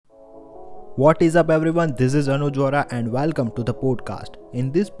What is up everyone, this is Anuj Vora and welcome to the podcast.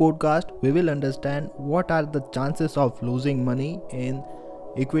 In this podcast, we will understand what are the chances of losing money in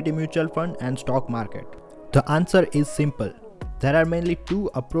equity mutual fund and stock market. The answer is simple. There are mainly two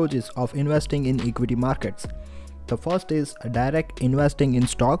approaches of investing in equity markets. The first is direct investing in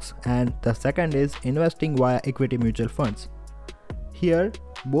stocks and the second is investing via equity mutual funds. Here,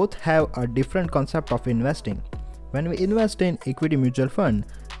 both have a different concept of investing. When we invest in equity mutual fund,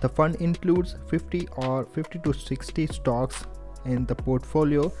 the fund includes 50 or 50 to 60 stocks in the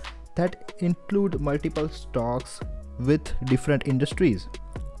portfolio that include multiple stocks with different industries.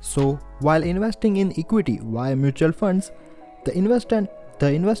 So, while investing in equity via mutual funds, the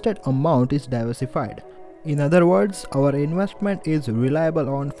invested amount is diversified. In other words, our investment is reliable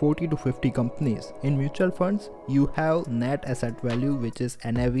on 40 to 50 companies. In mutual funds, you have net asset value, which is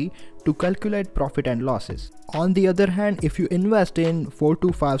NAV, to calculate profit and losses. On the other hand, if you invest in 4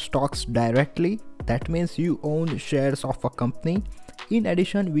 to 5 stocks directly, that means you own shares of a company. In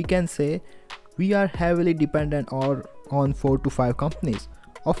addition, we can say we are heavily dependent on 4 to 5 companies.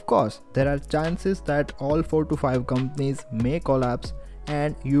 Of course, there are chances that all 4 to 5 companies may collapse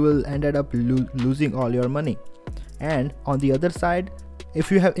and you will ended up losing all your money. And on the other side,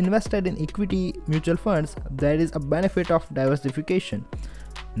 if you have invested in equity mutual funds, there is a benefit of diversification.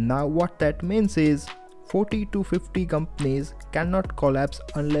 Now what that means is 40 to 50 companies cannot collapse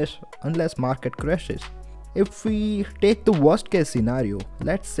unless market crashes. If we take the worst case scenario,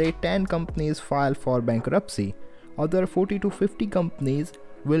 let's say 10 companies file for bankruptcy, other 40 to 50 companies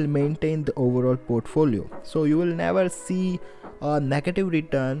will maintain the overall portfolio. So you will never see a negative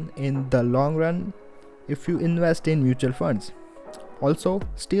return in the long run if you invest in mutual funds. Also,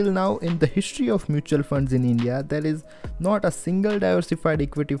 still now in the history of mutual funds in India, there is not a single diversified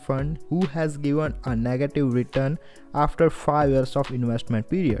equity fund who has given a negative return after 5 years of investment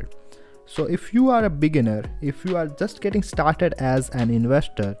period. So if you are a beginner, if you are just getting started as an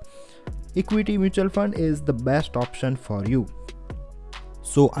investor, equity mutual fund is the best option for you.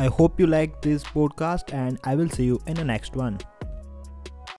 So I hope you liked this podcast and I will see you in the next one.